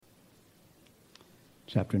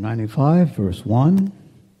Chapter 95, verse 1.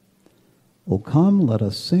 O come, let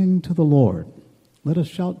us sing to the Lord. Let us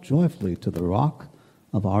shout joyfully to the rock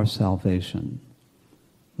of our salvation.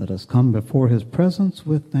 Let us come before his presence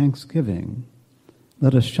with thanksgiving.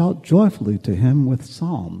 Let us shout joyfully to him with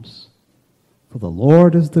psalms. For the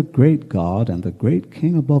Lord is the great God and the great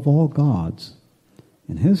King above all gods.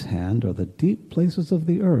 In his hand are the deep places of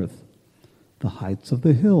the earth. The heights of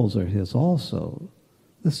the hills are his also.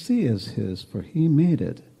 The sea is his, for he made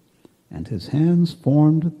it, and his hands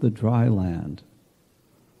formed the dry land.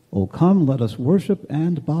 O come, let us worship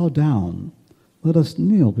and bow down. Let us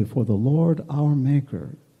kneel before the Lord our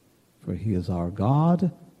Maker. For he is our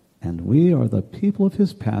God, and we are the people of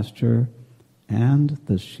his pasture and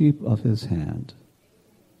the sheep of his hand.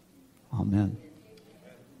 Amen.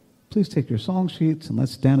 Please take your song sheets and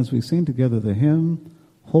let's stand as we sing together the hymn,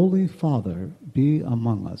 Holy Father, Be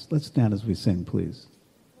Among Us. Let's stand as we sing, please.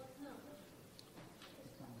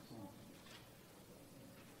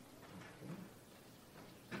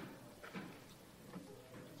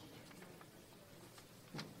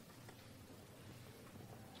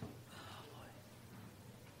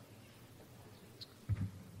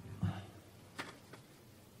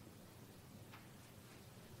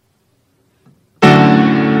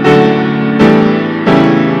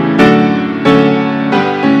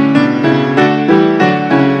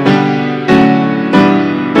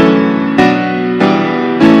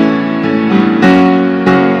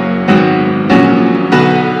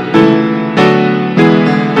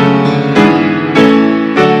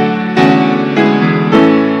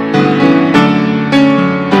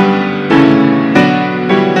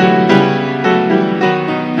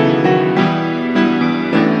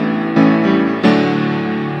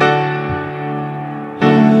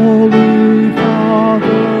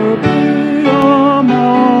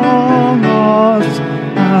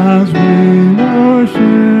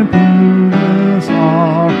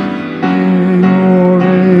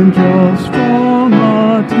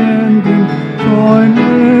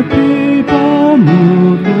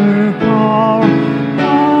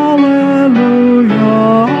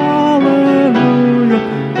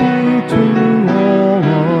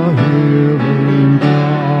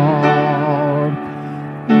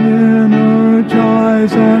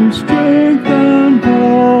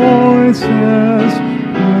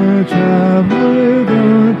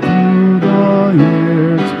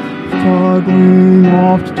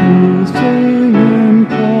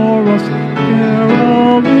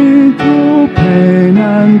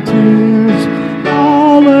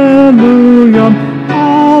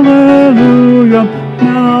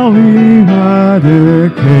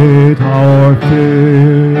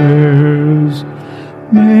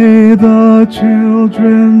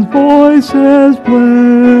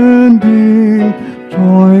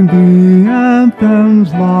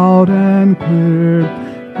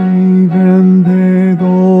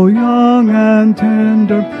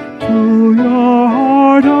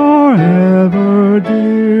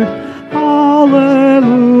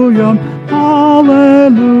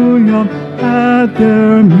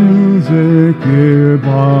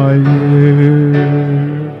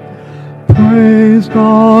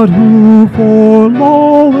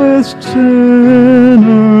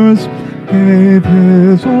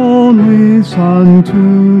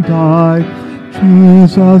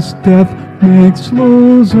 Jesus' death makes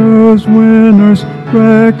losers winners,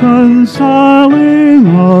 reconciling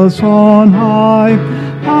us on high.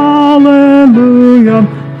 Hallelujah,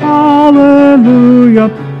 hallelujah,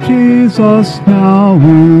 Jesus now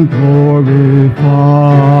we glorify.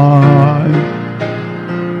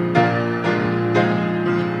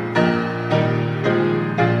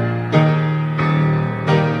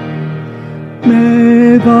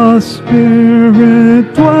 May the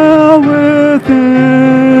Spirit dwell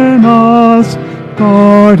within us,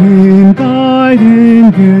 guarding,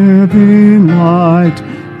 guiding, giving light.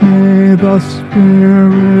 May the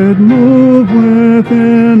Spirit move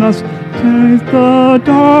within us, take the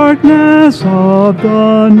darkness of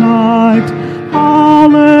the night.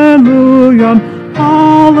 Hallelujah,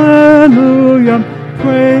 hallelujah,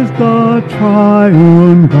 praise the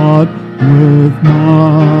triune God with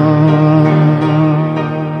might.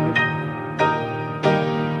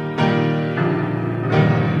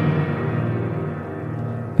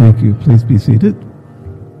 Thank you. Please be seated.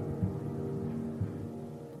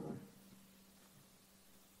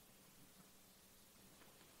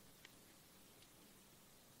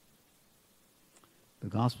 The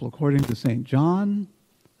Gospel according to St. John,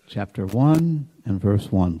 chapter 1 and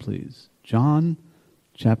verse 1, please. John,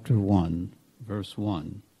 chapter 1, verse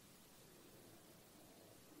 1.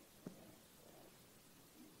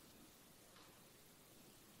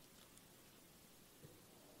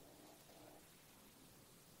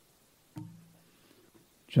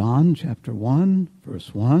 John chapter 1,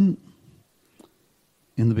 verse 1.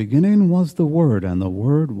 In the beginning was the Word, and the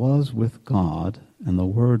Word was with God, and the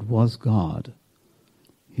Word was God.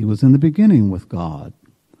 He was in the beginning with God.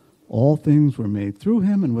 All things were made through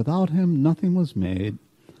him, and without him nothing was made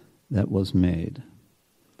that was made.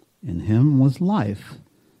 In him was life,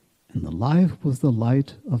 and the life was the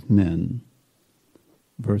light of men.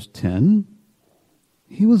 Verse 10,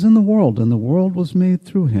 he was in the world, and the world was made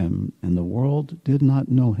through him, and the world did not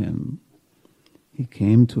know him. He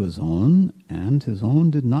came to his own, and his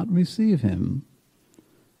own did not receive him.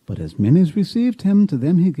 But as many as received him, to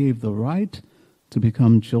them he gave the right to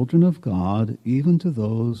become children of God, even to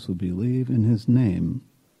those who believe in his name,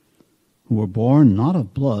 who were born not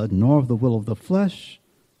of blood, nor of the will of the flesh,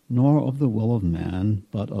 nor of the will of man,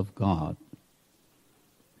 but of God.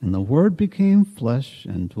 And the Word became flesh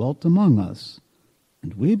and dwelt among us,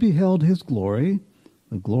 and we beheld his glory,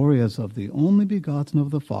 the glory as of the only begotten of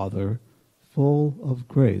the Father, full of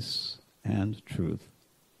grace and truth.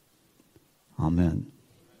 Amen.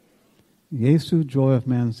 Jesu, joy of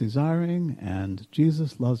man's desiring, and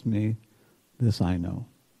Jesus loves me, this I know.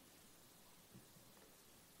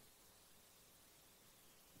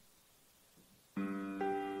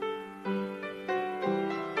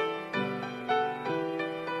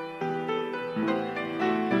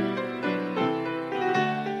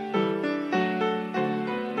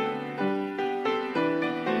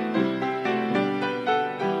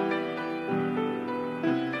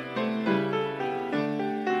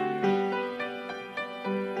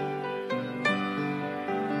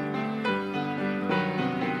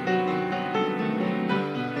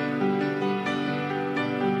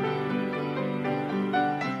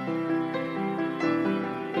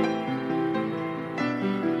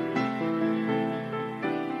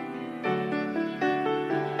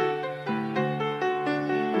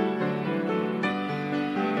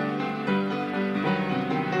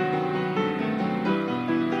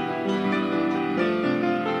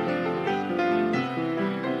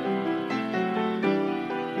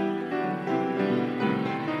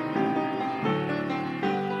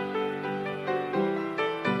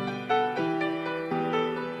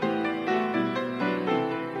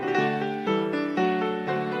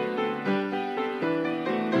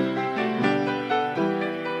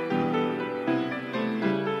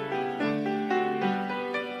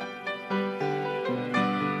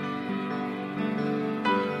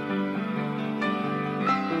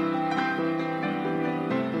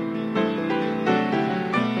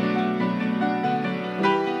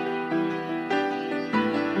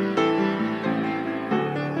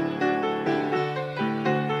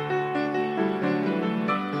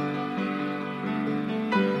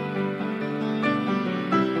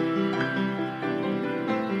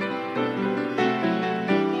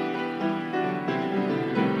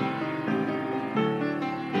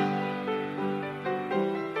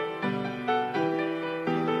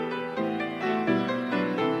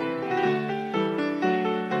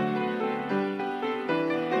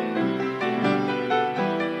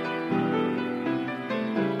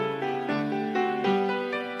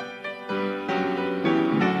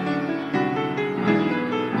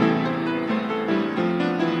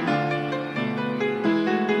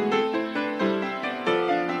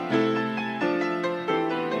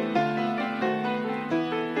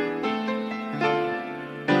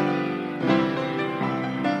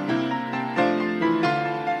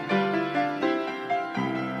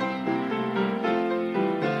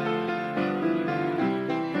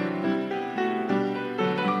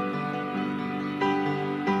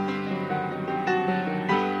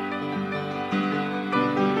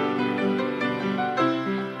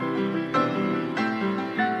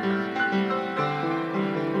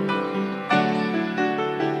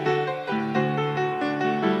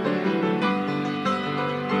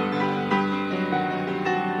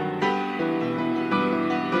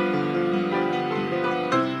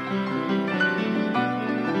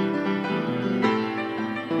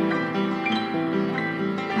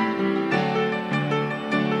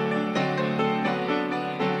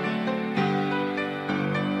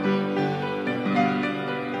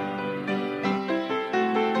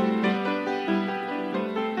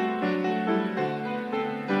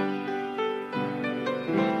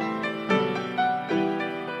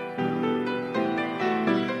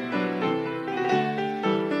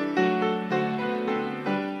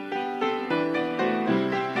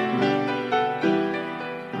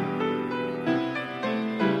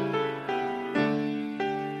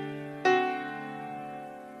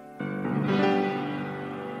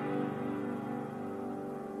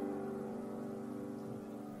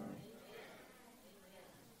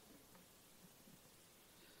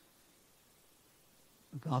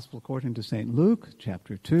 Gospel according to St. Luke,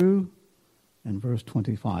 chapter 2, and verse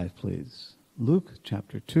 25, please. Luke,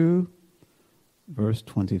 chapter 2, verse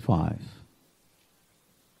 25.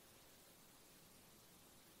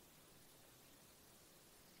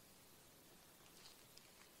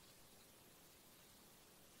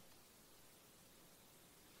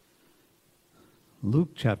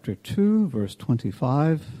 Luke chapter 2, verse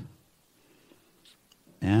 25.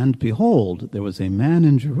 And behold, there was a man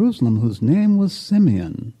in Jerusalem whose name was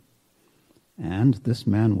Simeon. And this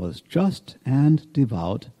man was just and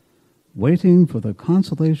devout, waiting for the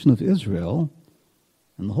consolation of Israel,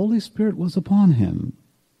 and the Holy Spirit was upon him.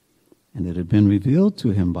 And it had been revealed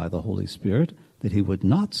to him by the Holy Spirit that he would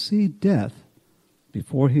not see death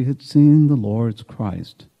before he had seen the Lord's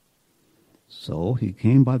Christ. So he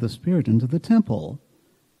came by the Spirit into the temple,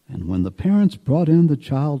 and when the parents brought in the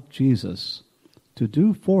child Jesus to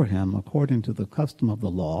do for him according to the custom of the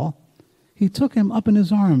law, he took him up in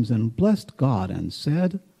his arms and blessed God and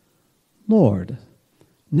said, Lord,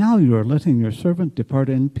 now you are letting your servant depart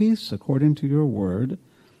in peace according to your word,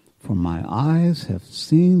 for my eyes have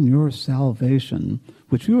seen your salvation,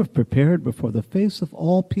 which you have prepared before the face of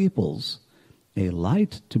all peoples, a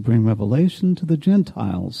light to bring revelation to the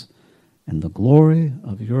Gentiles, and the glory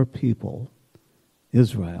of your people,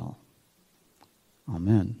 Israel.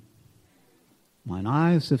 Amen. Mine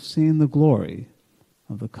eyes have seen the glory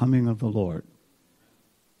of the coming of the Lord.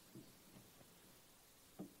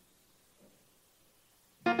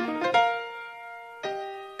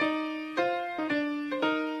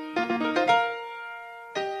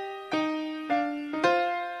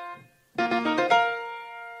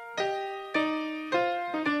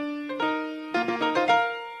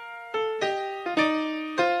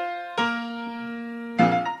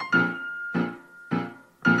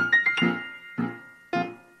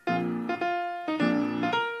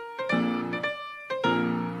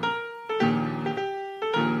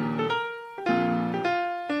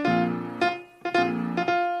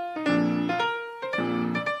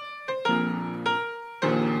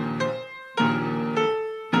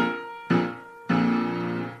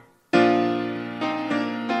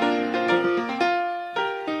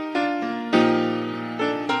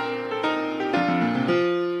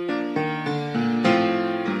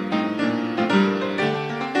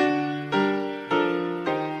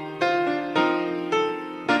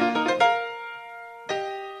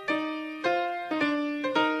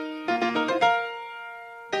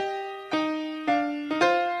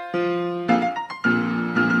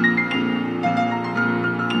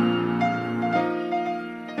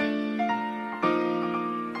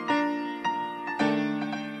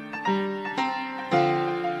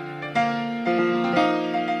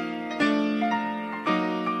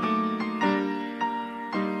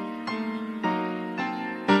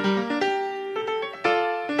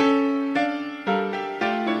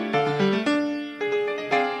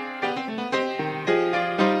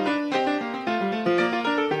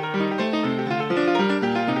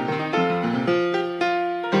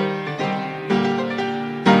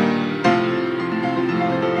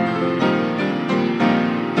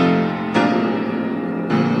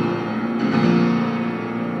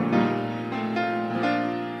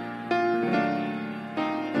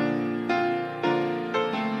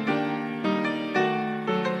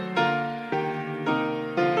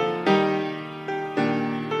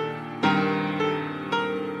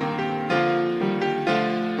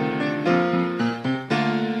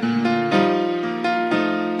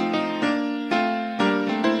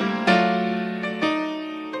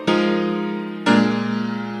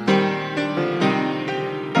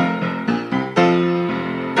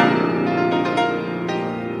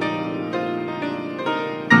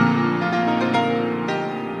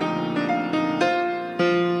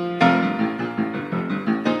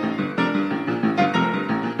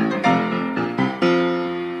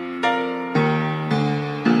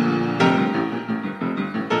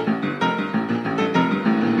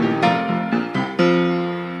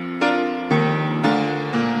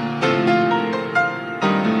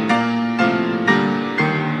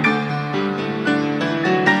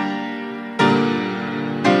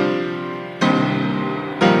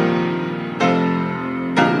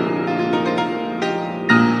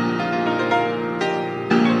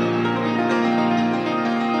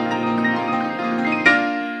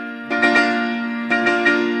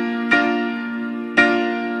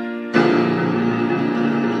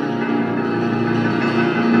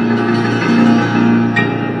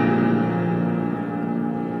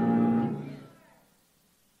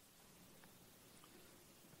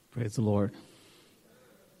 Praise the Lord.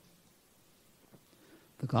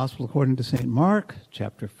 The Gospel according to St. Mark,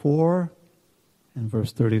 chapter 4, And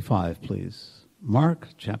verse 35, please. Mark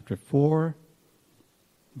chapter 4,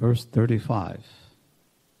 verse 35.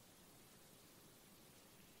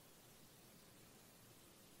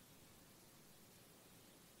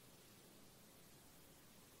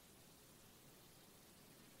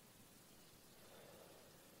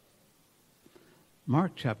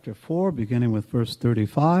 Mark chapter 4, beginning with verse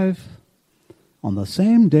 35. On the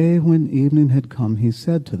same day when evening had come, he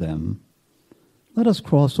said to them, "Let us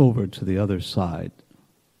cross over to the other side."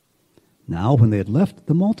 Now when they had left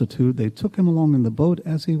the multitude, they took him along in the boat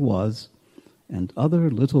as he was, and other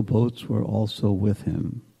little boats were also with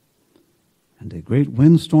him. And a great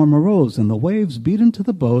windstorm arose, and the waves beat into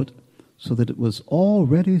the boat, so that it was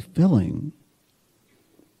already filling.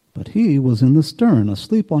 But he was in the stern,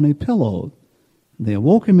 asleep on a pillow. They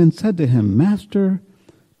awoke him and said to him, "Master,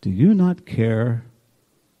 do you not care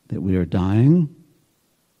that we are dying?"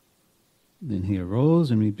 Then he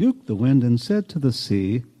arose and rebuked the wind and said to the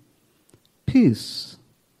sea, "Peace,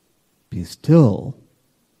 be still."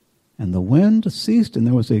 And the wind ceased, and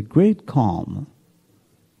there was a great calm.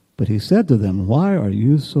 But he said to them, "Why are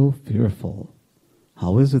you so fearful?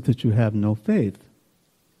 How is it that you have no faith?"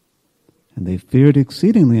 And they feared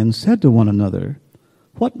exceedingly and said to one another,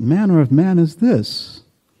 "What manner of man is this,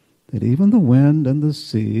 that even the wind and the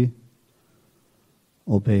sea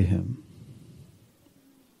obey him?"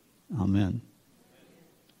 Amen.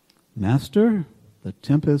 Master, the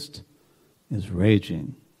tempest is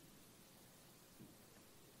raging.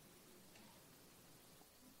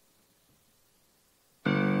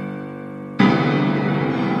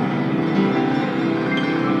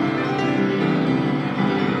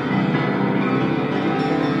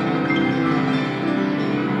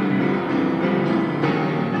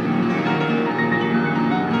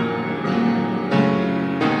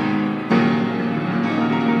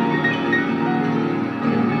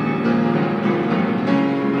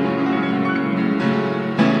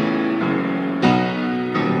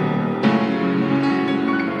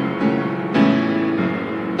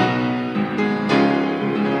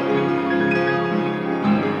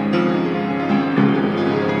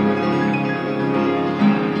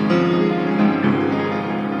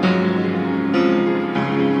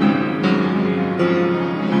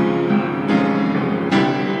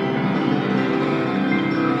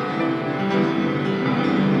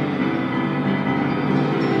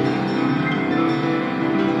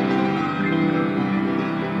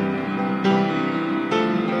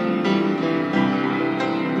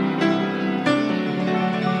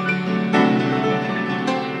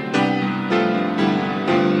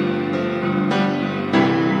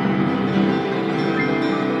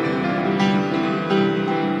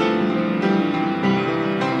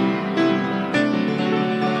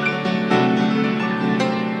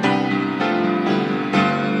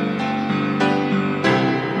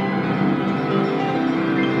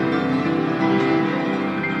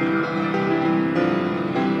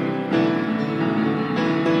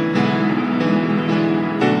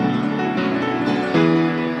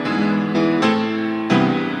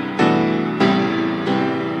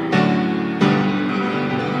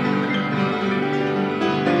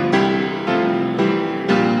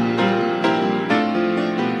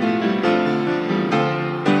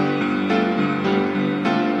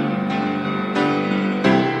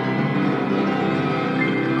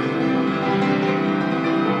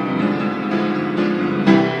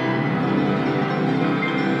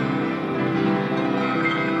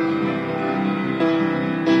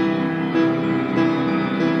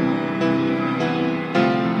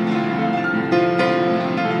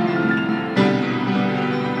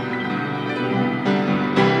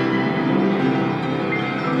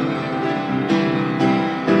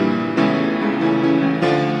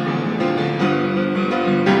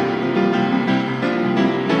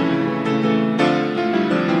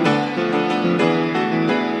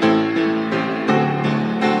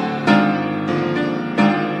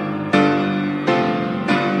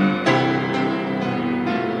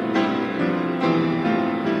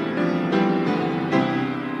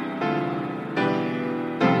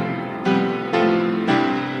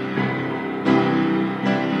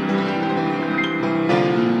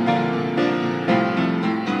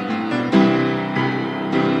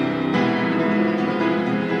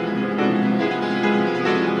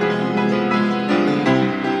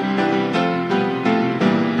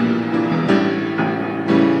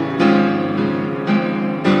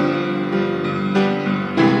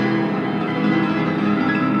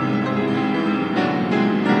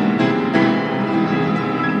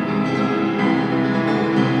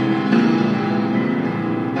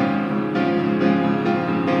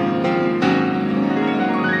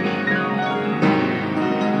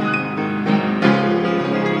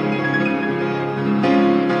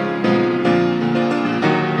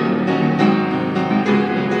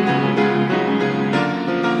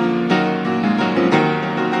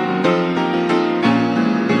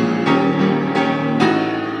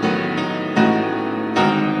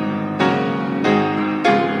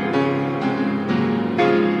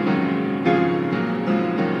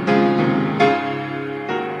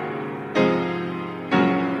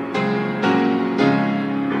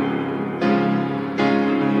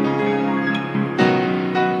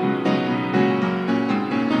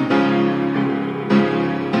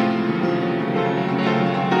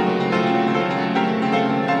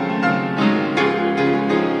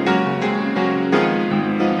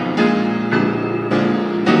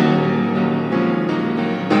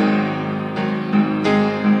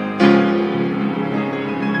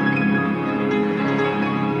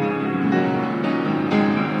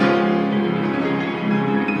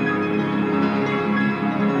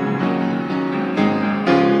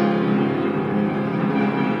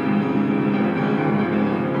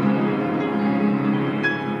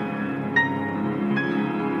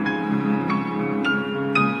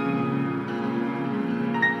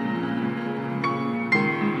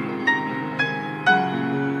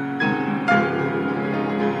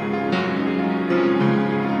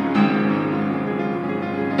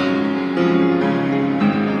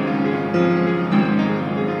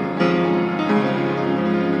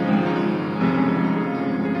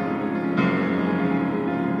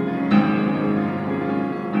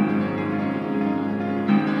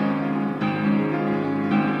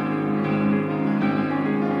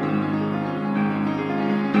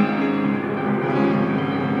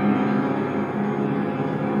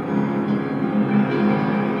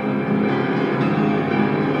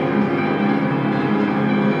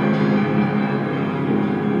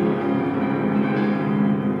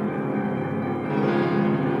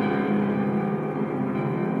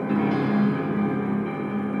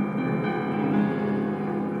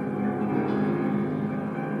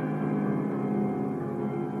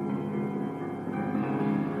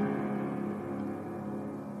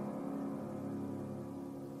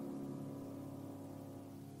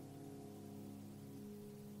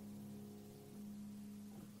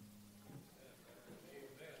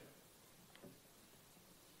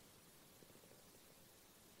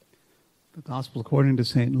 Gospel according to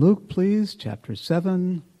St. Luke, please, chapter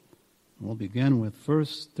 7. We'll begin with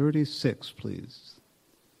verse 36, please.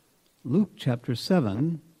 Luke chapter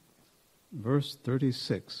 7, verse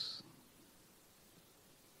 36.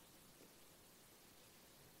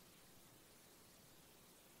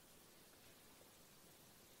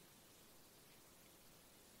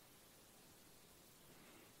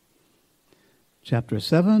 Chapter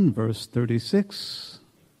 7, verse 36.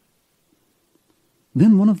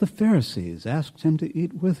 Then one of the Pharisees asked him to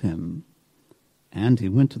eat with him, and he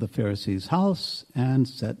went to the Pharisee's house and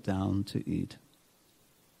sat down to eat.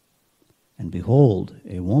 And behold,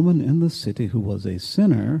 a woman in the city who was a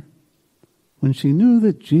sinner, when she knew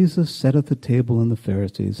that Jesus sat at the table in the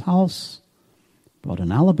Pharisee's house, brought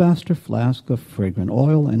an alabaster flask of fragrant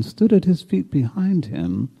oil and stood at his feet behind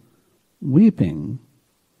him, weeping.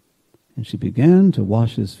 And she began to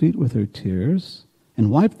wash his feet with her tears, and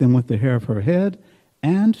wiped them with the hair of her head,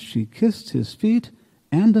 and she kissed his feet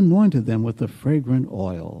and anointed them with the fragrant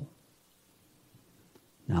oil.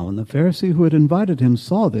 Now when the Pharisee who had invited him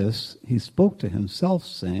saw this, he spoke to himself,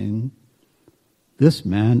 saying, "This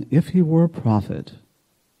man, if he were a prophet,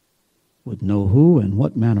 would know who and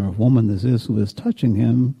what manner of woman this is who is touching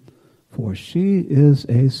him, for she is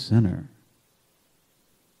a sinner."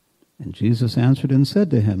 And Jesus answered and said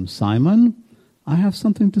to him, "Simon, I have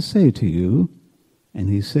something to say to you." And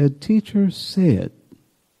he said, "Teacher, say it."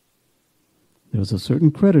 There was a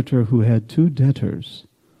certain creditor who had 2 debtors.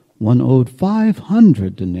 One owed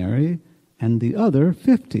 500 denarii, and the other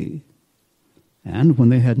 50. And when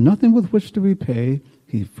they had nothing with which to repay,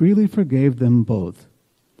 he freely forgave them both.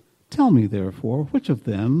 Tell me, therefore, which of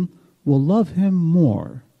them will love him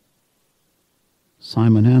more?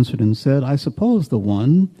 Simon answered and said, "I suppose the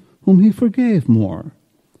one whom he forgave more."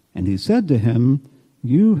 And he said to him,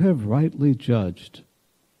 "You have rightly judged."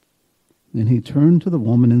 Then he turned to the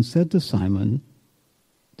woman and said to Simon,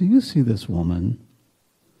 "Do you see this woman?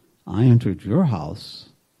 I entered your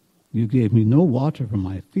house. You gave me no water for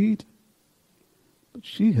my feet, but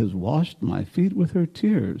she has washed my feet with her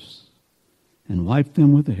tears and wiped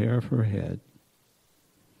them with the hair of her head.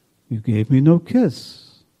 You gave me no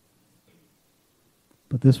kiss,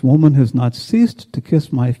 but this woman has not ceased to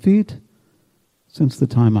kiss my feet since the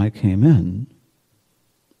time I came in.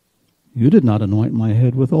 You did not anoint my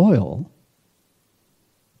head with oil,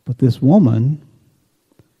 but this woman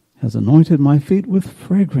has anointed my feet with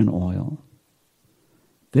fragrant oil.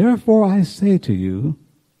 Therefore I say to you,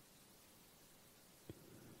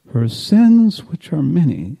 her sins, which are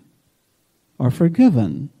many, are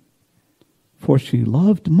forgiven, for she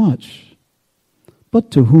loved much. But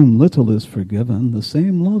to whom little is forgiven, the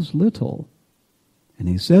same loves little." And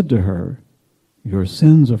he said to her, "Your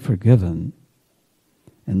sins are forgiven."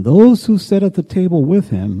 And those who sat at the table with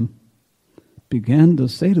him began to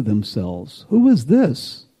say to themselves, "Who is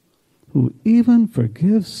this who even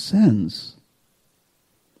forgives sins?"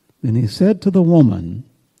 Then he said to the woman,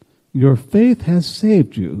 "Your faith has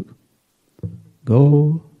saved you.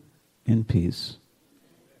 Go in peace."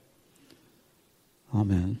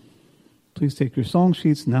 Amen. Please take your song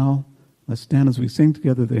sheets now. Let's stand as we sing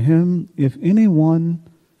together the hymn, "If Anyone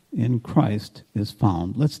in Christ is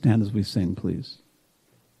Found." Let's stand as we sing, please.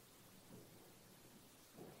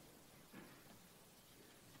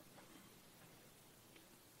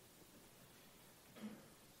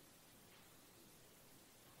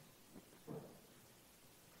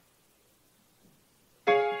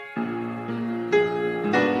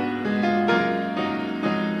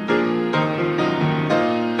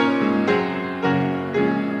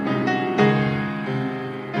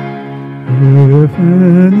 If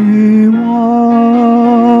anyone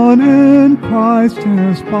in Christ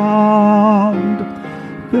is found,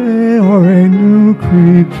 they are a new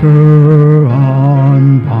creature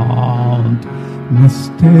unbound.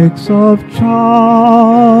 Mistakes of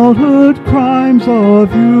childhood, crimes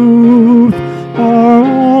of youth, are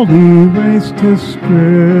all erased to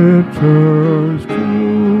Scripture's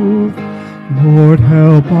truth. Lord,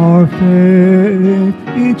 help our faith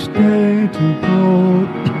each day to grow.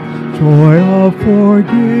 Joy of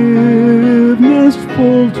forgiveness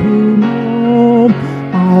full to know.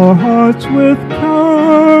 Our hearts with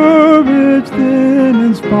courage then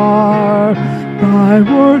inspire. Thy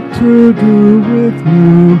work to do with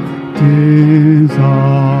new desire.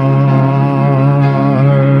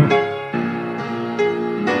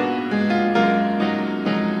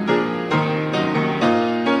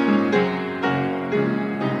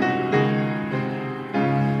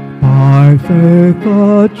 By faith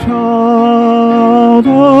the child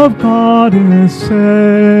of God is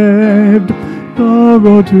saved. The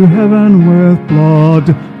road to heaven with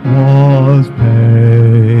blood was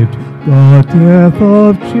paved. The death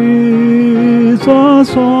of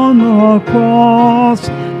Jesus on the cross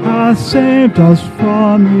has saved us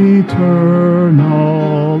from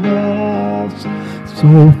eternal loss.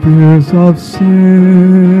 So fears of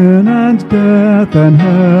sin and death and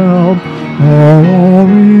hell are all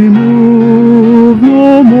removed,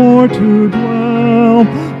 no more to dwell.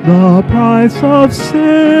 The price of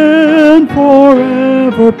sin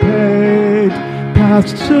forever paid,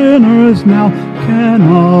 past sinners now can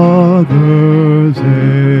others aid.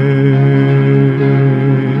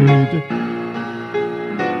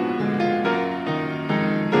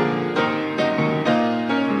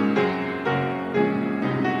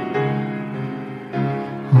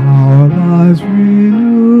 Our lives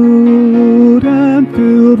renewed and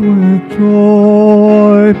filled with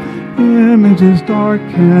joy, images dark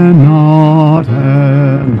cannot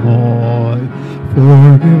annoy.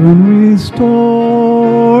 Forgiven,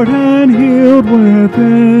 restored, and healed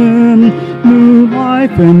within, new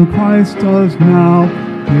life in Christ does now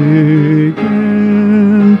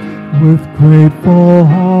begin. With grateful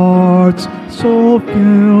hearts, so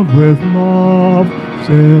filled with love,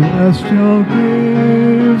 celestial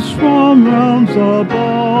gifts from realms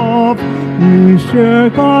above, we share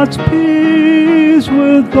God's peace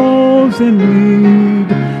with those in need.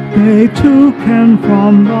 They too can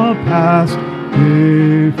from the past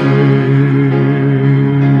be free.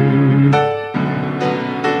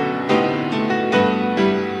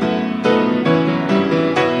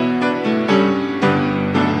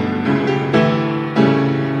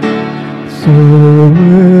 So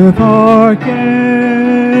with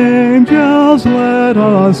archangels let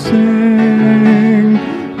us sing,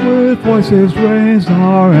 with voices raised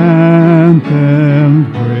our anthem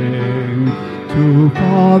bring, to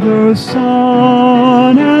Father,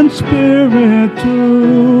 Son, and Spirit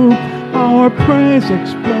too, our praise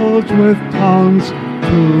explodes with tongues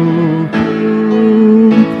to view.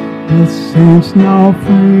 The saints now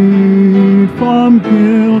freed from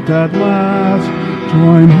guilt at last,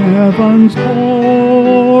 join heaven's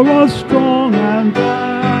chorus strong and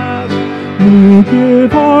vast. We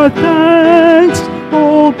give our thanks,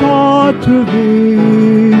 O God, to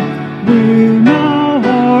Thee. We now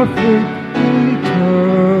are free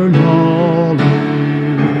eternally.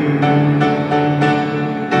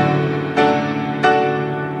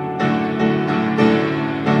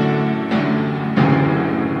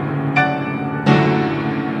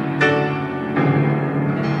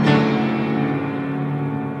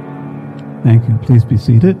 Thank you. Please be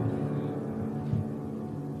seated.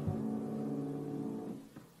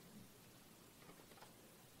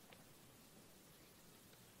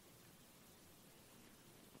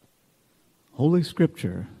 Holy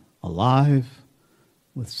Scripture, alive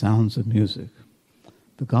with sounds of music.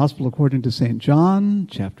 The Gospel according to St. John,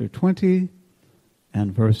 chapter 20,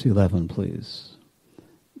 and verse 11, please.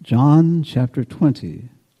 John, chapter 20,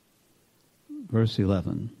 verse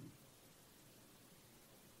 11.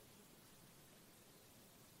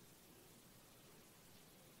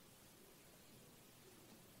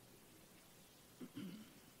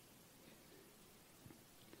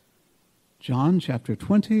 John chapter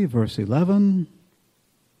 20, verse 11.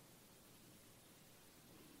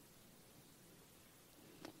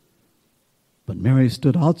 But Mary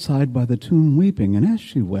stood outside by the tomb weeping, and as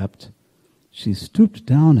she wept, she stooped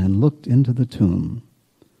down and looked into the tomb.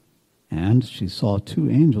 And she saw two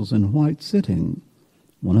angels in white sitting,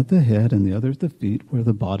 one at the head and the other at the feet where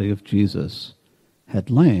the body of Jesus had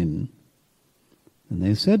lain. And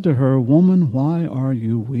they said to her, "Woman, why are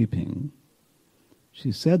you weeping?"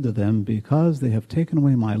 She said to them, "Because they have taken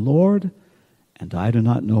away my Lord, and I do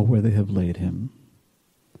not know where they have laid him."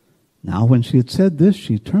 Now when she had said this,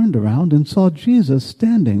 she turned around and saw Jesus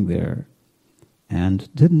standing there, and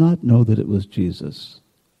did not know that it was Jesus.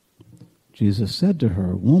 Jesus said to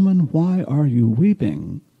her, "Woman, why are you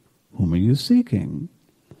weeping? Whom are you seeking?"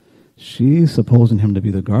 She, supposing him to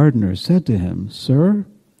be the gardener, said to him, "Sir,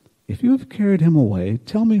 if you have carried him away,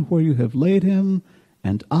 tell me where you have laid him,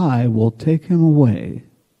 and I will take him away."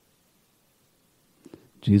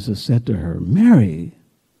 Jesus said to her, "Mary."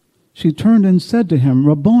 She turned and said to him,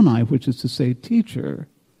 "Rabboni," which is to say, Teacher.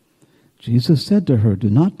 Jesus said to her, "Do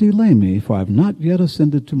not delay me, for I have not yet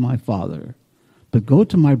ascended to my Father. But go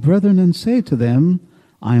to my brethren and say to them,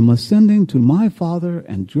 I am ascending to my Father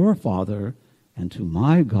and your Father, and to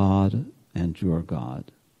my God and your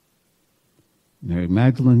God." Mary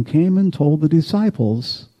Magdalene came and told the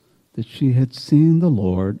disciples that she had seen the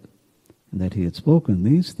Lord, and that he had spoken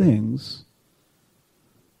these things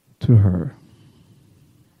to her.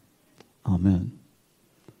 Amen.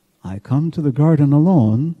 I come to the garden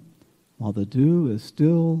alone, while the dew is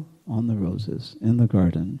still on the roses in the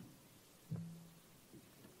garden.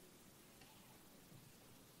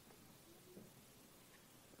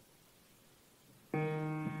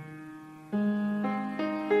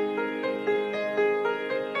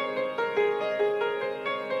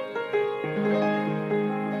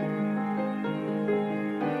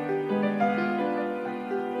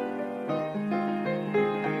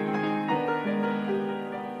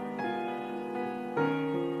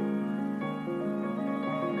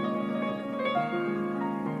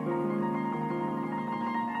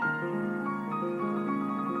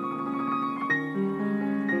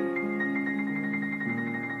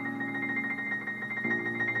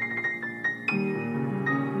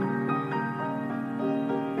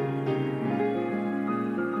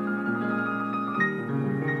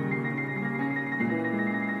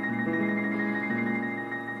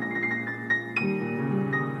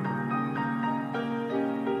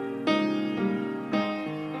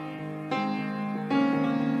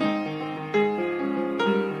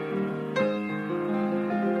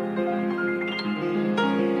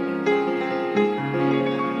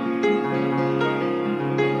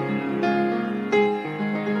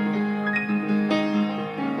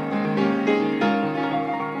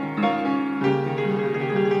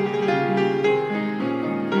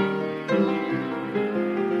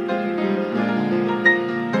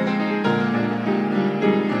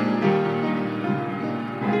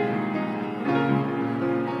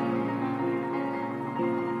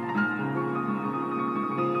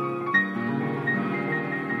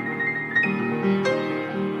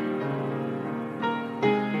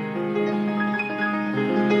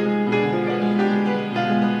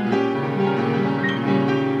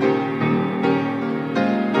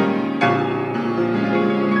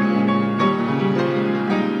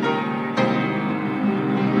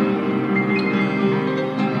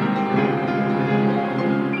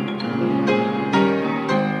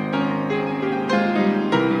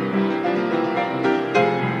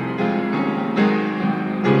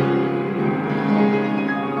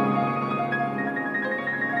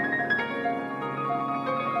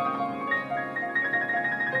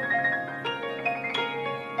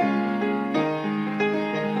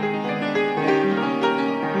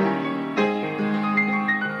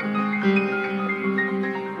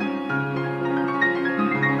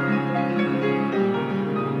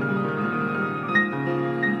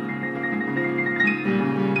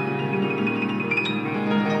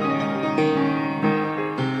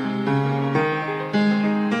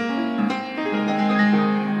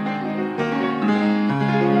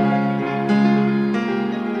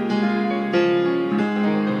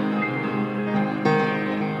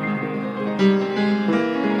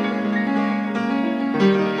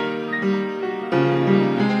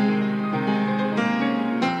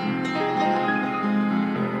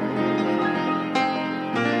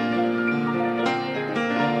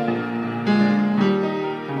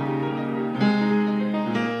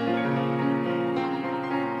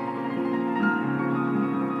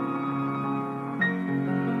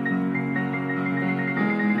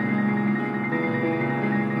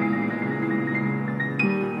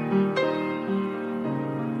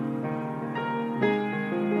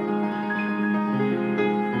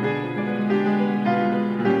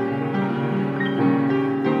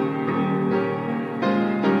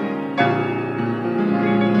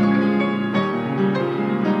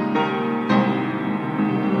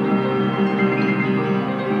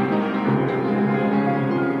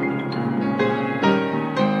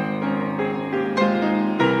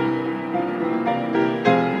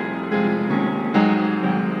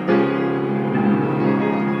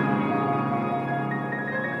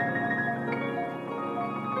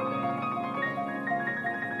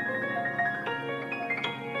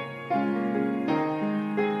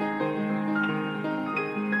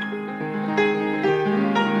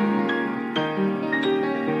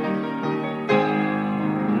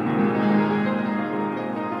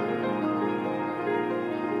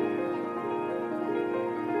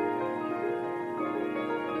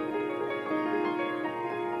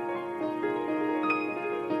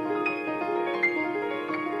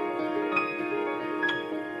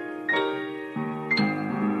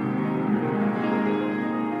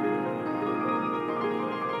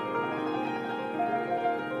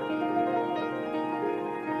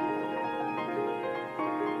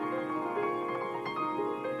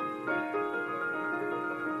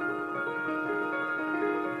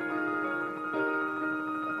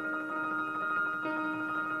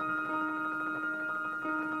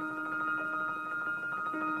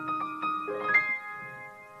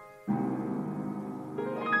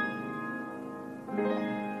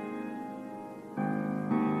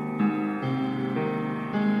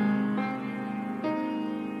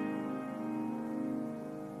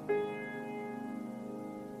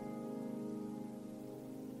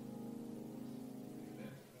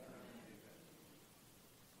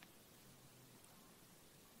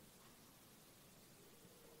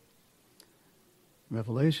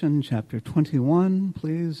 Revelation chapter 21,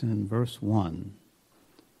 please, and verse 1.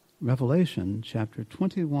 Revelation chapter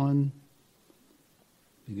 21,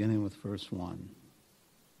 beginning with verse 1.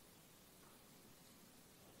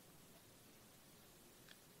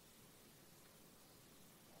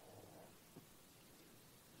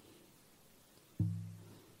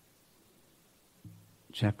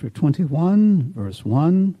 Chapter 21, verse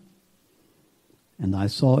 1. And I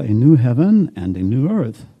saw a new heaven and a new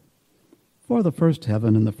earth. For the first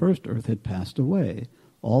heaven and the first earth had passed away.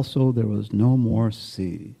 Also there was no more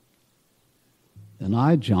sea. Then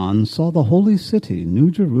I, John, saw the holy city,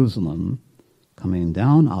 New Jerusalem, coming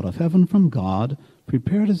down out of heaven from God,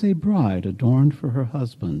 prepared as a bride adorned for her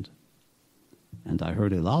husband. And I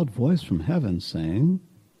heard a loud voice from heaven saying,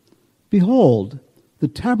 Behold, the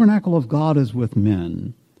tabernacle of God is with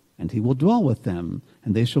men, and he will dwell with them,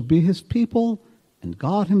 and they shall be his people, and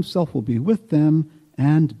God himself will be with them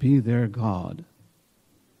and be their God.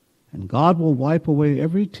 And God will wipe away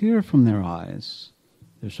every tear from their eyes.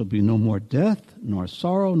 There shall be no more death, nor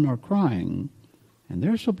sorrow, nor crying, and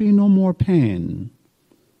there shall be no more pain,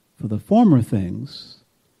 for the former things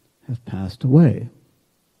have passed away.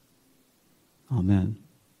 Amen.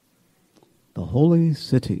 The holy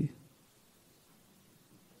city.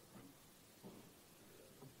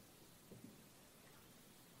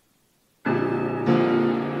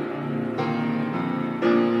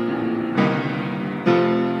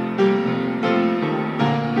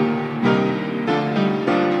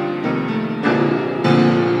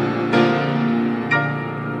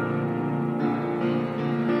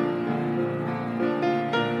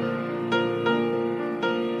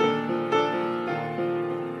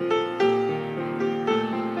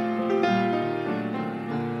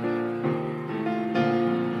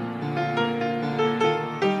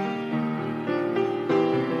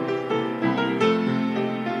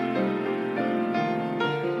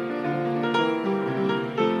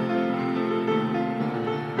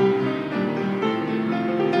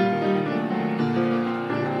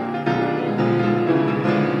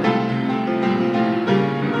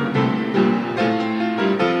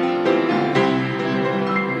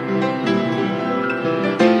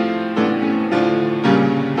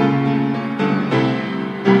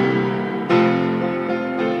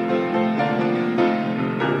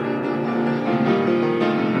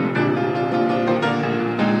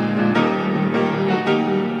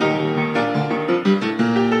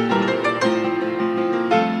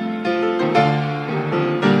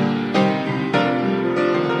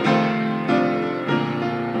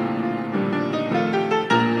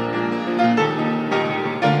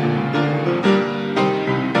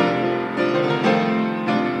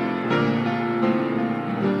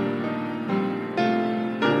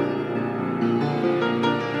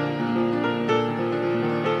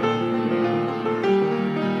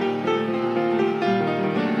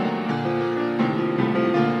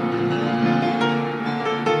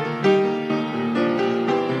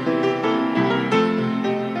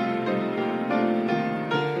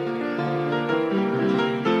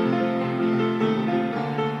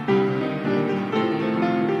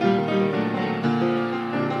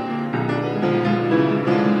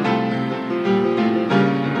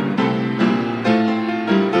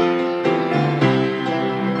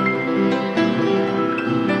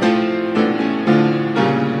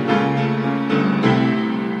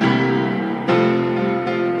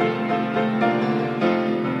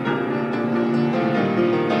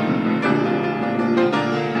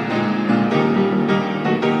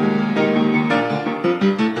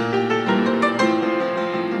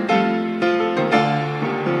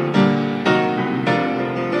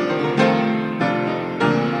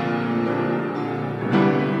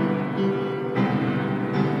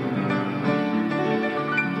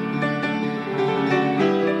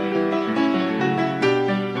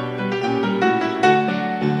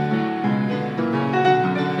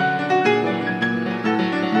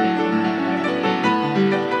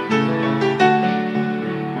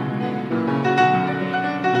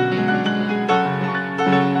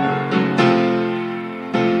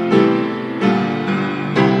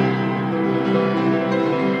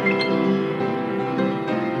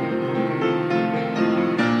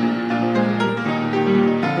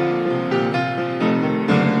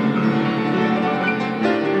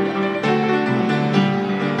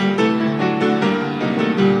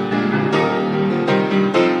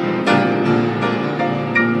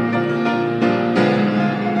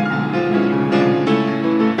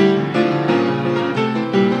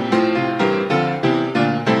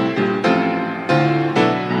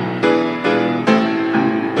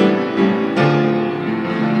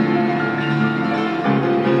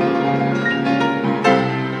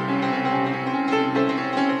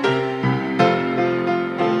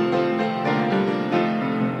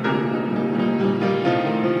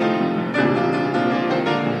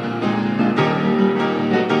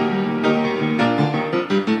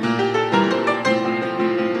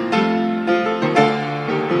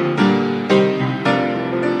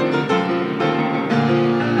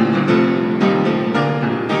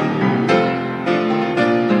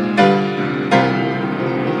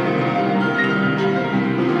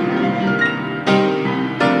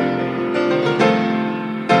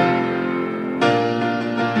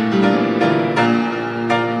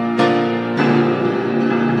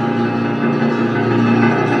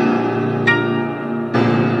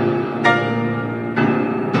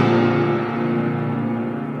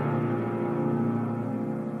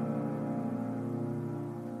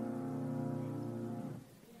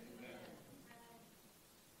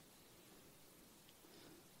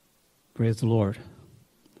 Praise the Lord.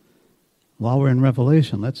 While we're in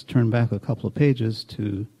Revelation, let's turn back a couple of pages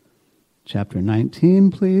to chapter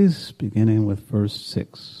 19, please, beginning with verse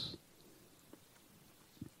 6.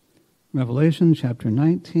 Revelation chapter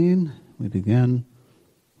 19, we begin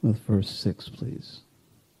with verse 6, please.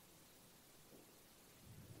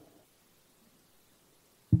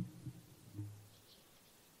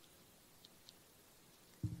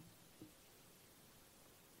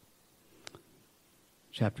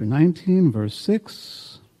 Chapter 19, verse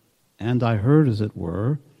 6, "And I heard, as it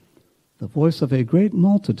were, the voice of a great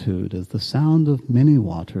multitude, as the sound of many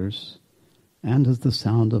waters, and as the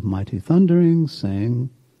sound of mighty thundering,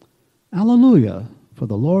 saying, Alleluia, for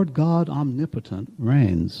the Lord God omnipotent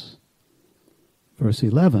reigns." Verse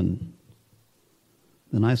 11,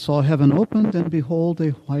 "Then I saw heaven opened, and behold,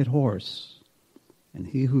 a white horse, and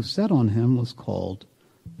he who sat on him was called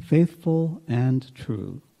Faithful and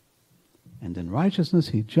True. And in righteousness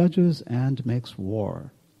he judges and makes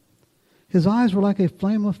war. His eyes were like a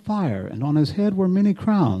flame of fire, and on his head were many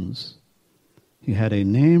crowns. He had a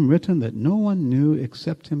name written that no one knew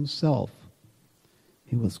except himself.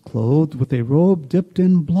 He was clothed with a robe dipped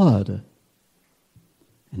in blood,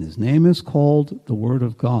 and his name is called the Word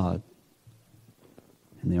of God.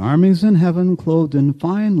 And the armies in heaven, clothed in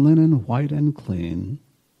fine linen, white and clean,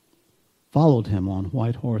 followed him on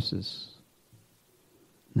white horses.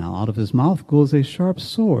 Now out of his mouth goes a sharp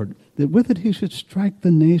sword, that with it he should strike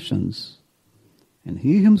the nations, and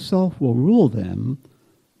he himself will rule them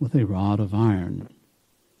with a rod of iron.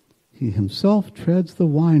 He himself treads the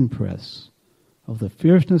winepress of the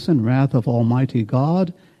fierceness and wrath of Almighty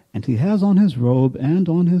God, and he has on his robe and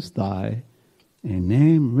on his thigh a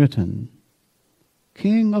name written,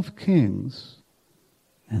 King of Kings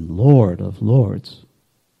and Lord of Lords.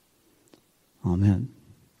 Amen.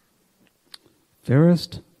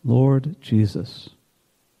 Fairest Lord Jesus.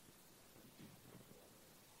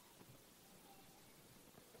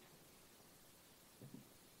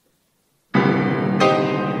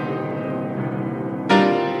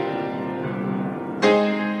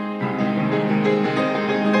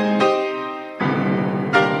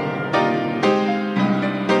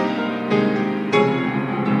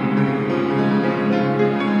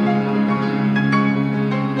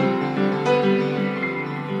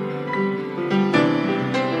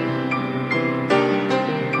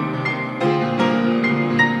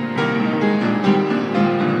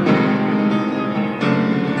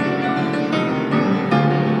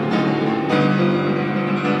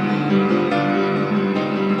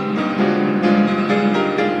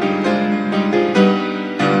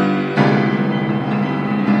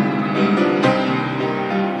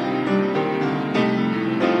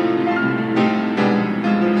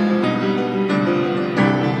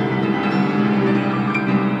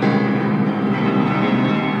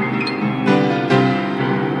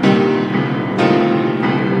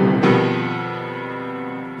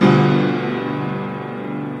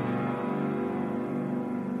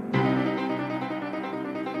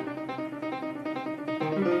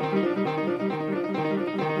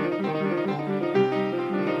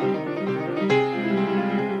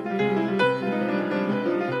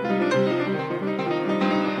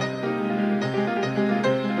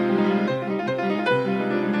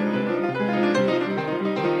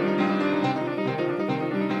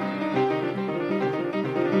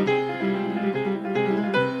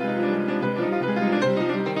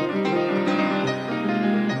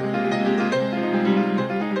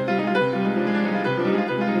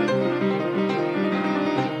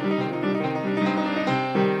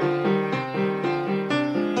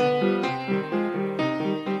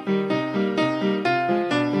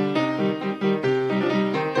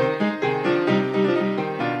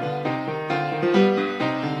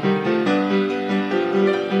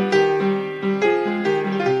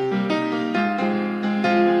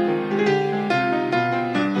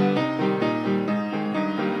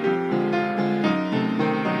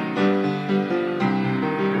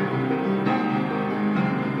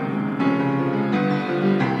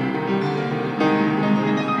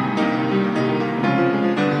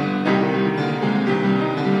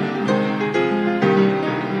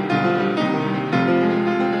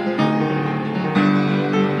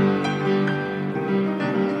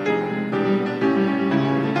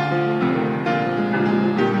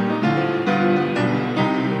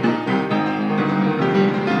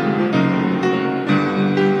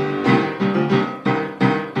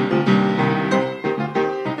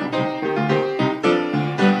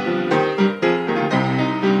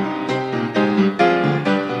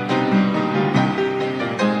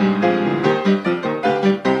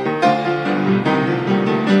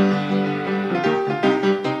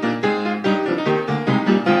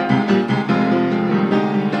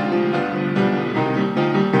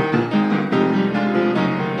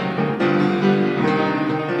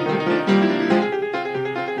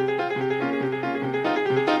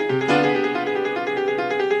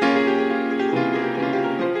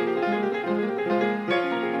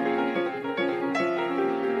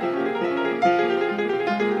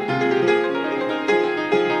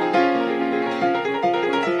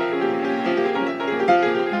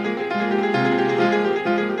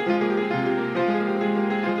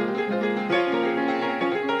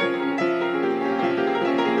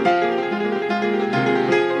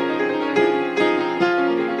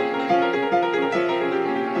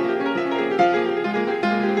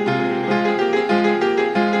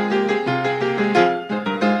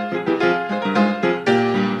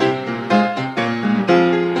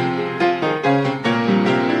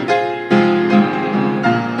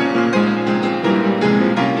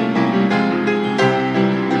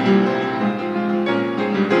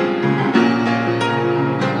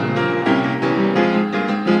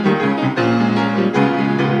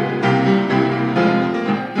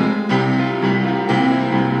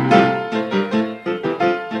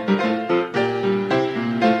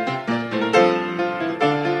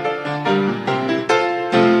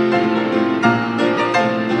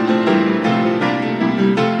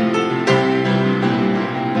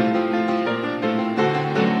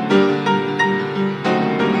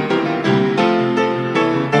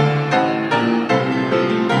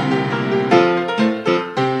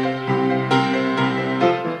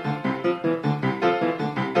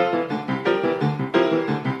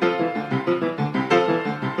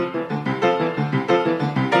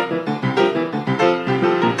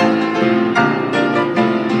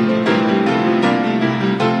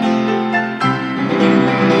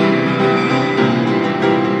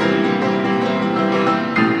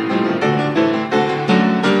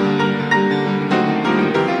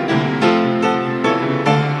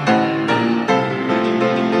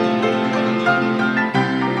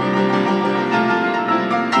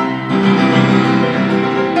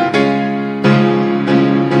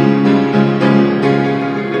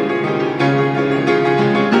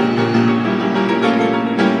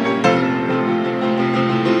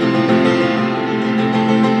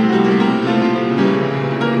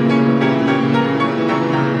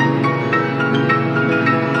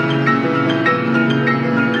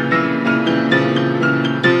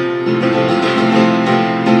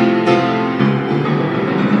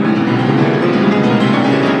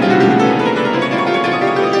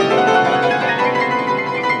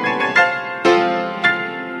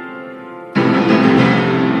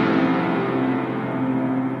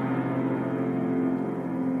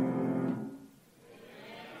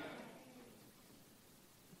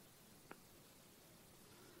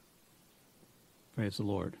 Praise the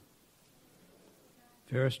Lord.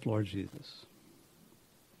 Fairest Lord Jesus.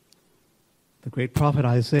 The great prophet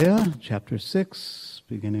Isaiah, chapter 6,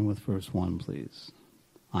 beginning with verse 1, please.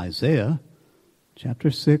 Isaiah,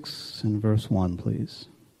 chapter 6, and verse 1, please.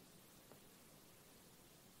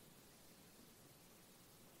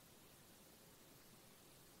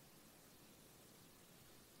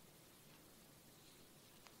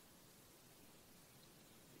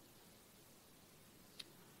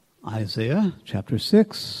 Isaiah chapter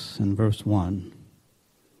 6 and verse 1.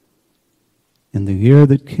 In the year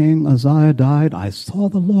that King Uzziah died, I saw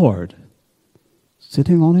the Lord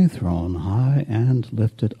sitting on a throne high and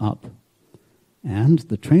lifted up, and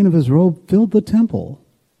the train of his robe filled the temple.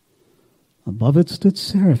 Above it stood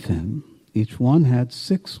seraphim. Each one had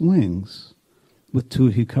 6 wings. With 2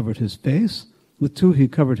 he covered his face, with 2 he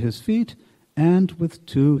covered his feet, and with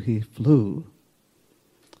 2 he flew.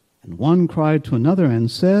 And one cried to another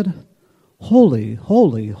and said, Holy,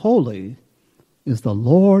 holy, holy is the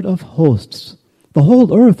Lord of hosts. The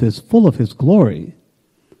whole earth is full of his glory.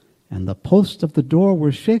 And the posts of the door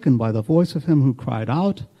were shaken by the voice of him who cried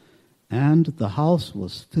out, and the house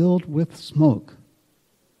was filled with smoke.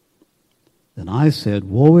 Then I said,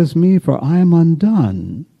 Woe is me, for I am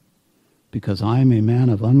undone, because I am a man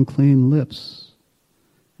of unclean lips,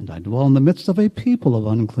 and I dwell in the midst of a people of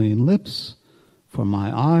unclean lips, for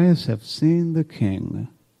my eyes have seen the King,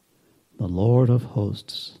 the Lord of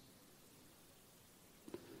hosts.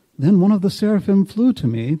 Then one of the seraphim flew to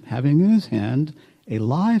me, having in his hand a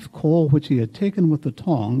live coal which he had taken with the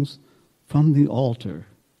tongs from the altar.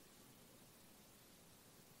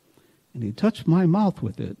 And he touched my mouth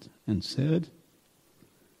with it and said,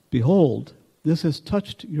 Behold, this has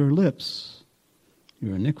touched your lips.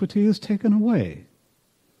 Your iniquity is taken away,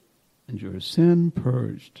 and your sin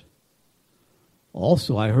purged.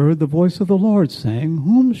 Also I heard the voice of the Lord saying,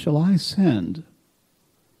 Whom shall I send,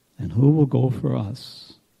 and who will go for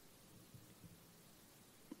us?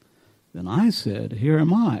 Then I said, Here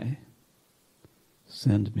am I.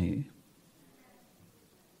 Send me.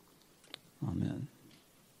 Amen.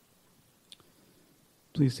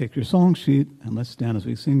 Please take your song sheet and let's stand as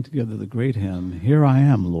we sing together the great hymn, Here I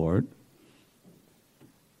Am, Lord.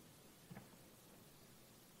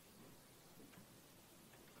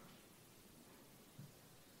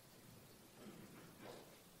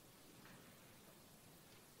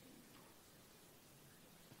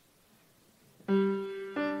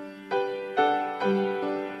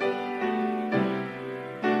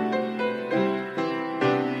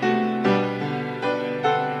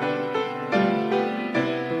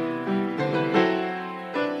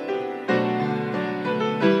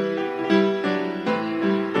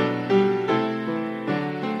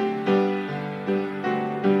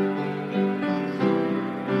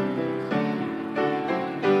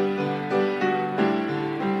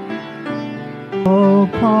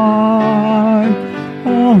 All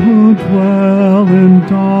who dwell in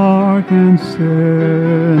dark and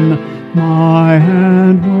sin, my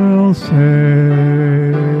hand will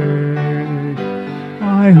save.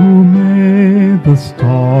 I who made the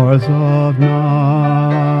stars of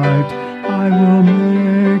night, I will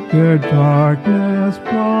make their darkness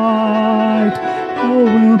bright. Oh,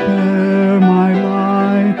 will bear my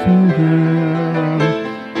light to them.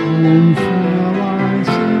 Whom shall I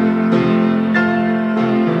send?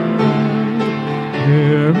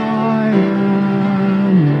 Here I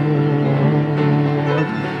am, Lord.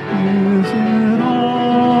 Is it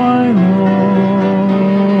I,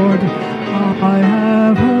 Lord? I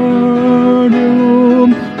have heard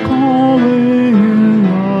you calling in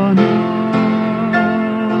the night.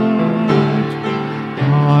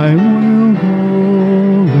 I will go,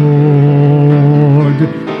 Lord,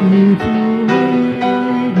 if you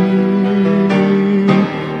lead me.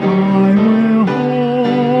 I will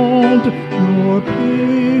hold your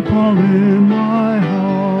people in my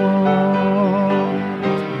heart.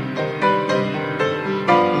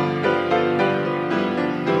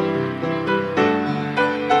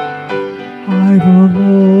 I, the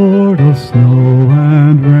Lord of snow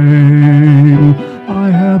and rain,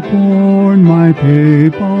 I have borne my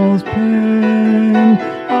people's pain.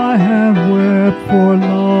 I have wept for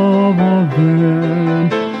love of them.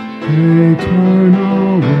 They turn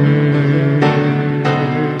away.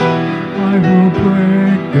 I will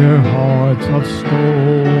break their hearts of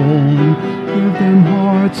stone, give them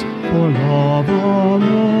hearts for love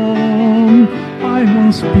alone. I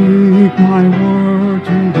will speak my word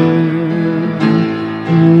to them.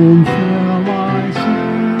 Whom shall I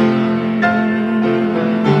send?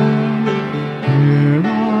 Here I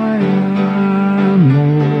am,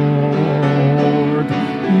 Lord.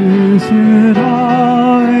 Is it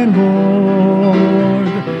I, Lord?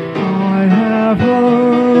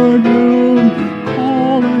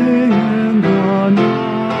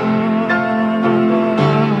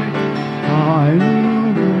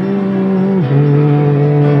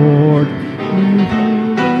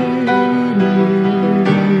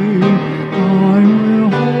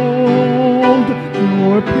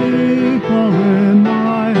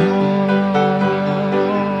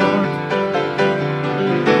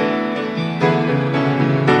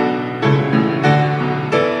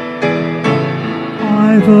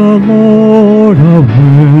 I, the Lord of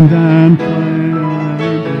wind and flame,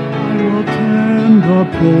 I will tend the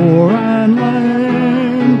poor and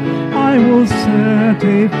lame. I will set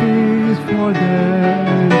a feast for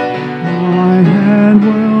them. My hand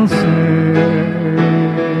will save.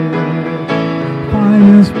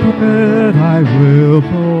 Finest bread I will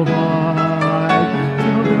provide,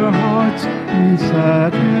 till their hearts be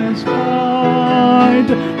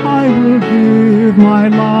satisfied. I will give my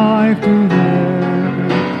life to them.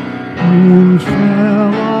 Whom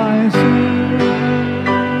shall I send?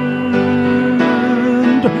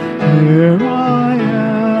 Here I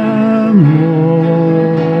am,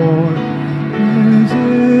 Lord. Is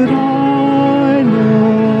it I,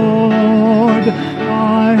 Lord?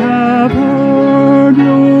 I have heard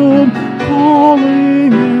you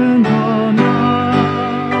calling in the night.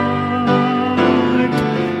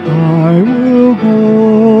 I will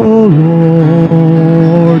go,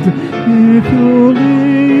 Lord, if you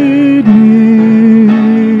lead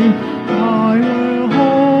me. I will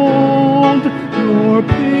hold your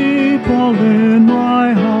people in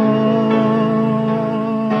my heart.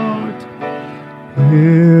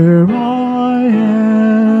 Here I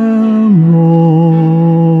am,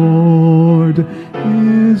 Lord.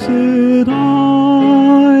 Is it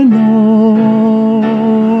I,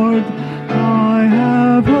 Lord? I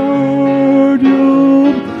have heard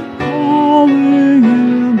you calling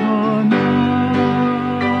in the night.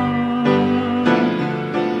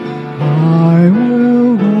 I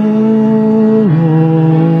will go,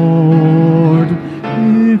 Lord,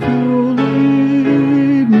 if you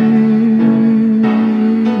lead me.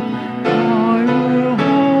 I will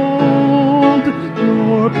hold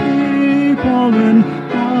your people in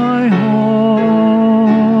my heart.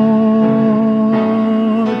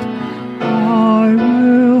 I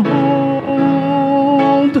will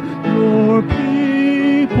hold your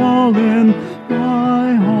people in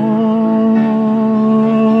my heart.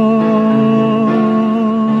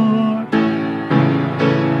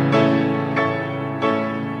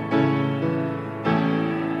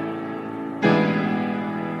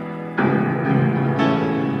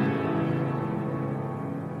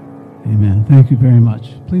 Amen. Thank you very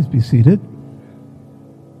much. Please be seated.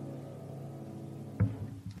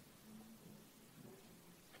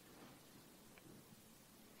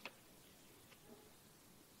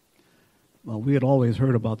 Well, we had always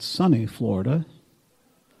heard about sunny Florida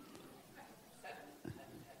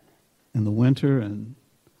in the winter, and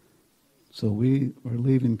so we were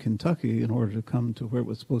leaving Kentucky in order to come to where it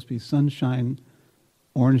was supposed to be sunshine,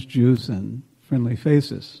 orange juice, and friendly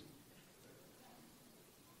faces.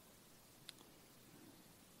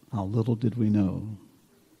 How little did we know.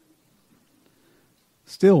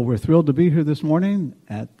 Still, we're thrilled to be here this morning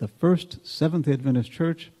at the First Seventh-day Adventist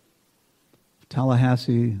Church,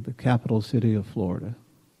 Tallahassee, the capital city of Florida.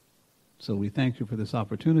 So we thank you for this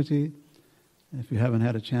opportunity. And if you haven't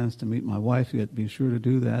had a chance to meet my wife yet, be sure to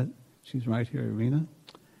do that. She's right here, Irina.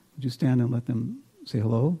 Would you stand and let them say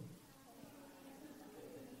hello?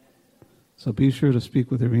 So be sure to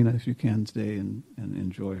speak with Irina if you can today and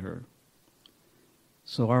enjoy her.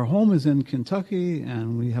 So our home is in Kentucky,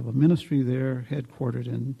 and we have a ministry there headquartered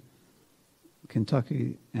in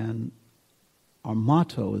Kentucky, and our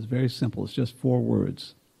motto is very simple. It's just 4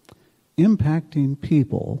 words: impacting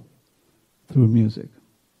people through music.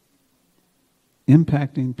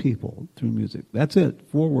 Impacting people through music. That's it,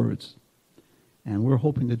 4 words. And we're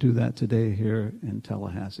hoping to do that today here in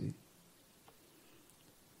Tallahassee.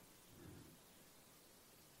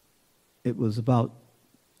 It was about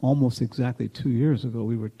almost exactly 2 years ago,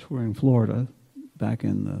 we were touring Florida back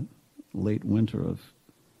in the late winter of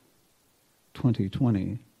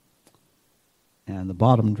 2020. And the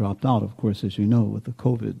bottom dropped out, of course, as you know, with the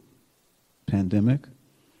COVID pandemic.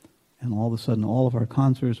 And all of a sudden, all of our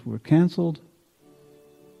concerts were canceled.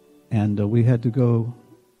 And we had to go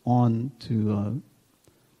on to,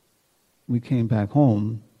 we came back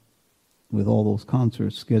home with all those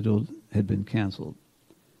concerts scheduled, had been canceled.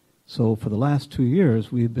 So for the last 2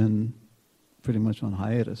 years, we've been pretty much on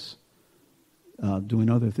hiatus, doing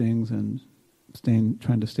other things and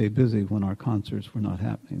trying to stay busy when our concerts were not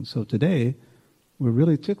happening. So today, we're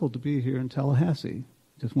really tickled to be here in Tallahassee.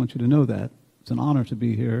 Just want you to know that. It's an honor to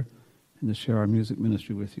be here and to share our music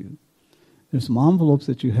ministry with you. There's some envelopes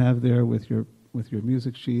that you have there with your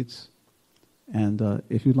music sheets. And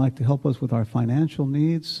if you'd like to help us with our financial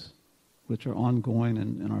needs, which are ongoing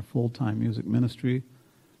in our full-time music ministry,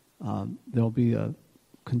 there'll be a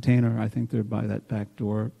container, I think they're by that back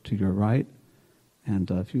door to your right.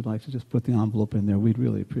 And if you'd like to just put the envelope in there, we'd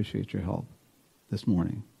really appreciate your help this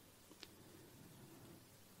morning.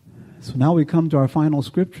 So now we come to our final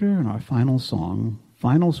scripture and our final song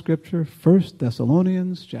final scripture, 1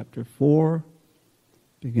 Thessalonians chapter 4,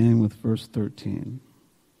 beginning with verse 13.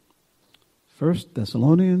 1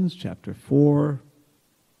 Thessalonians chapter 4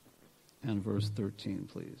 and verse 13,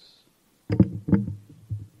 please.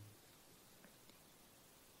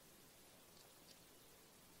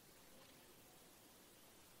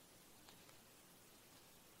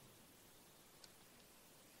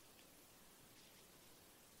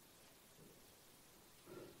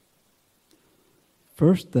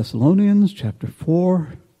 First Thessalonians chapter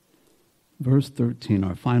 4, verse 13,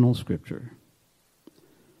 our final scripture.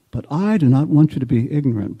 But I do not want you to be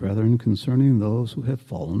ignorant, brethren, concerning those who have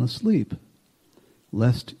fallen asleep,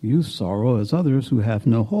 lest you sorrow as others who have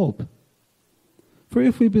no hope. For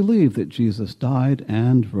if we believe that Jesus died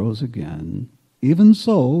and rose again, even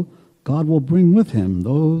so God will bring with him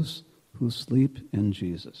those who sleep in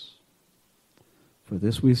Jesus. For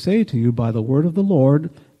this we say to you by the word of the Lord,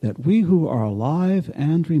 that we who are alive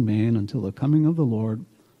and remain until the coming of the Lord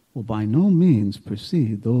will by no means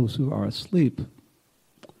precede those who are asleep.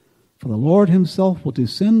 For the Lord himself will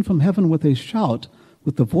descend from heaven with a shout,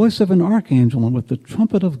 with the voice of an archangel, and with the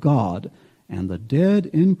trumpet of God, and the dead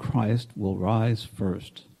in Christ will rise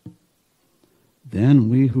first. Then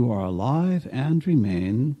we who are alive and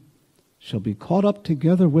remain shall be caught up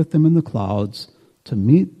together with them in the clouds to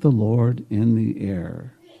meet the Lord in the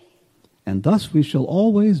air. And thus we shall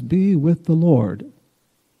always be with the Lord.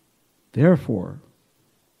 Therefore,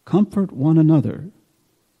 comfort one another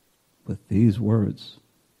with these words.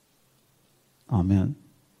 Amen.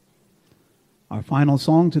 Our final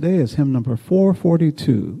song today is hymn number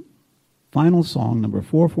 442. Final song number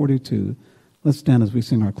 442. Let's stand as we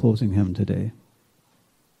sing our closing hymn today.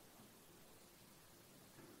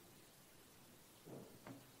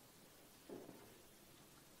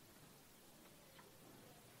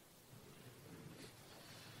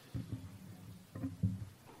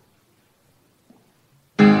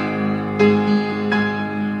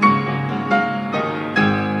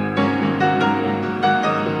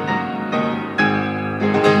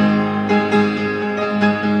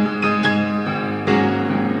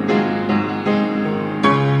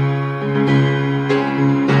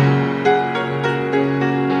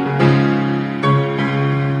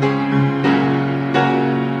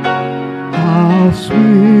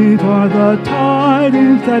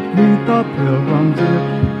 That greet the pilgrim's ear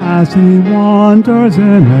as he wanders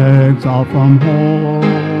in exile from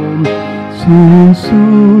home. Soon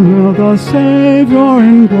will the Savior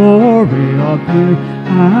in glory appear,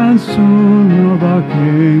 and soon will the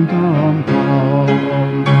kingdom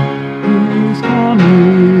come. He's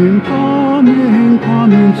coming, coming,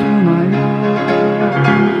 coming soon, I know.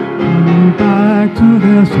 Coming back to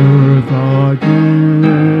this earth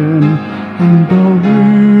again, and the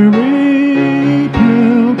weary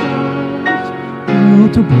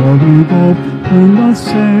to glory go when the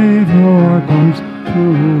Savior comes to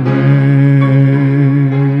reign.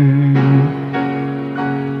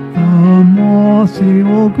 The mossy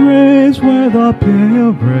old graves where the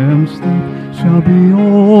pilgrims sleep shall be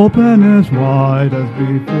open as wide as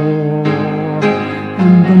before,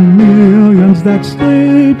 and the millions that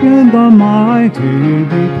sleep in the mighty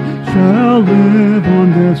deep shall live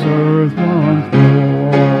on this earth once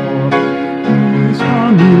more. He's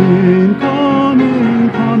coming, coming,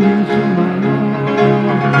 coming soon, I know.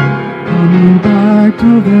 Coming back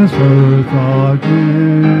to this earth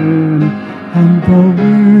again, and the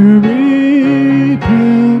weary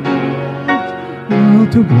pilgrims will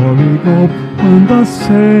to glory go when the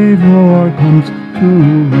Savior comes to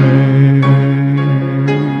reign.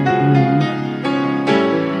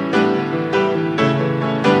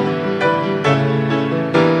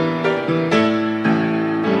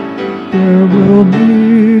 There will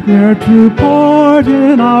be there to part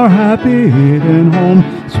in our happy Eden home.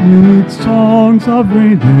 Sweet songs of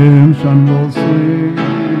redemption we'll sing.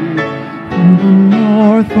 From the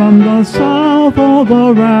north, from the south, all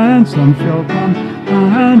the ransom shall come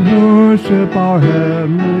and worship our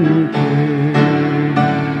heavenly King.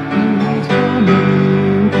 He's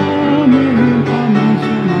coming, coming, coming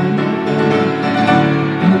soon, I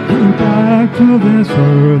know. Back to this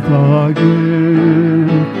earth again.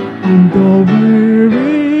 And the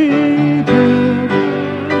weary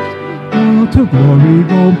pilgrims will to glory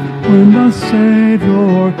go when the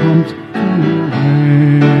Savior comes to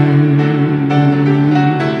reign.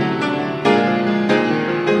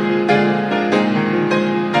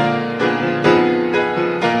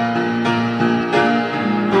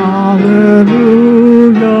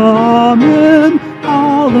 Hallelujah, amen,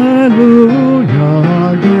 hallelujah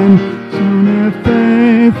again.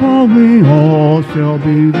 Faithful we all shall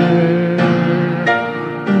be there.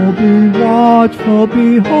 We'll be one. watchful,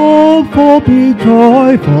 be hopeful, be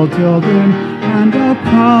joyful, children, and a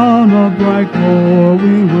crown of bright gold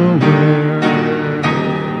we will wear.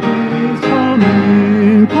 He's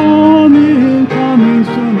coming, coming, coming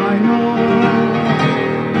soon, I know,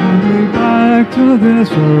 coming back to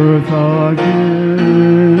this earth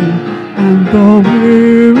again, and the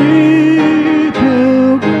weary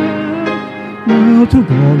pilgrim will to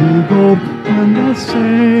glory go when the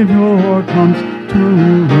Savior comes to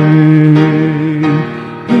reign.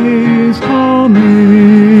 He's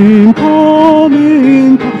coming,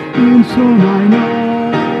 coming, coming soon, I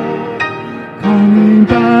know, coming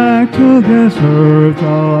back to this earth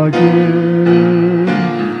again,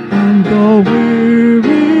 and the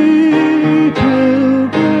weary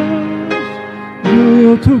pilgrims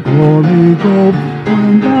will to glory go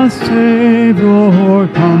when the Savior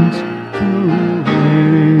comes to reign.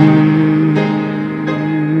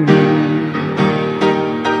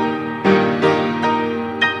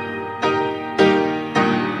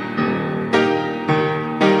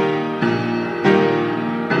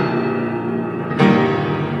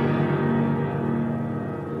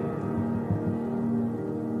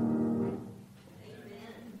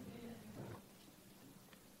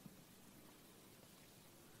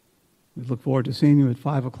 We look forward to seeing you at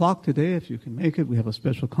 5 o'clock today. If you can make it, we have a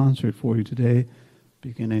special concert for you today,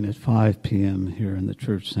 beginning at 5 p.m. here in the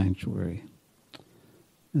church sanctuary.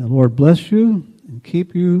 May the Lord bless you and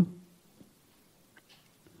keep you.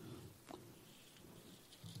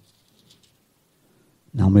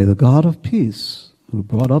 Now may the God of peace, who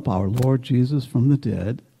brought up our Lord Jesus from the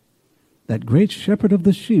dead, that great shepherd of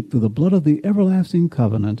the sheep through the blood of the everlasting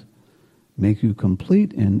covenant, make you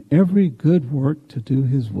complete in every good work to do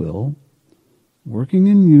his will, working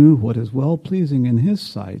in you what is well-pleasing in his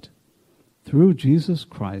sight, through Jesus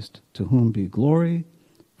Christ, to whom be glory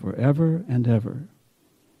forever and ever.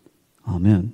 Amen.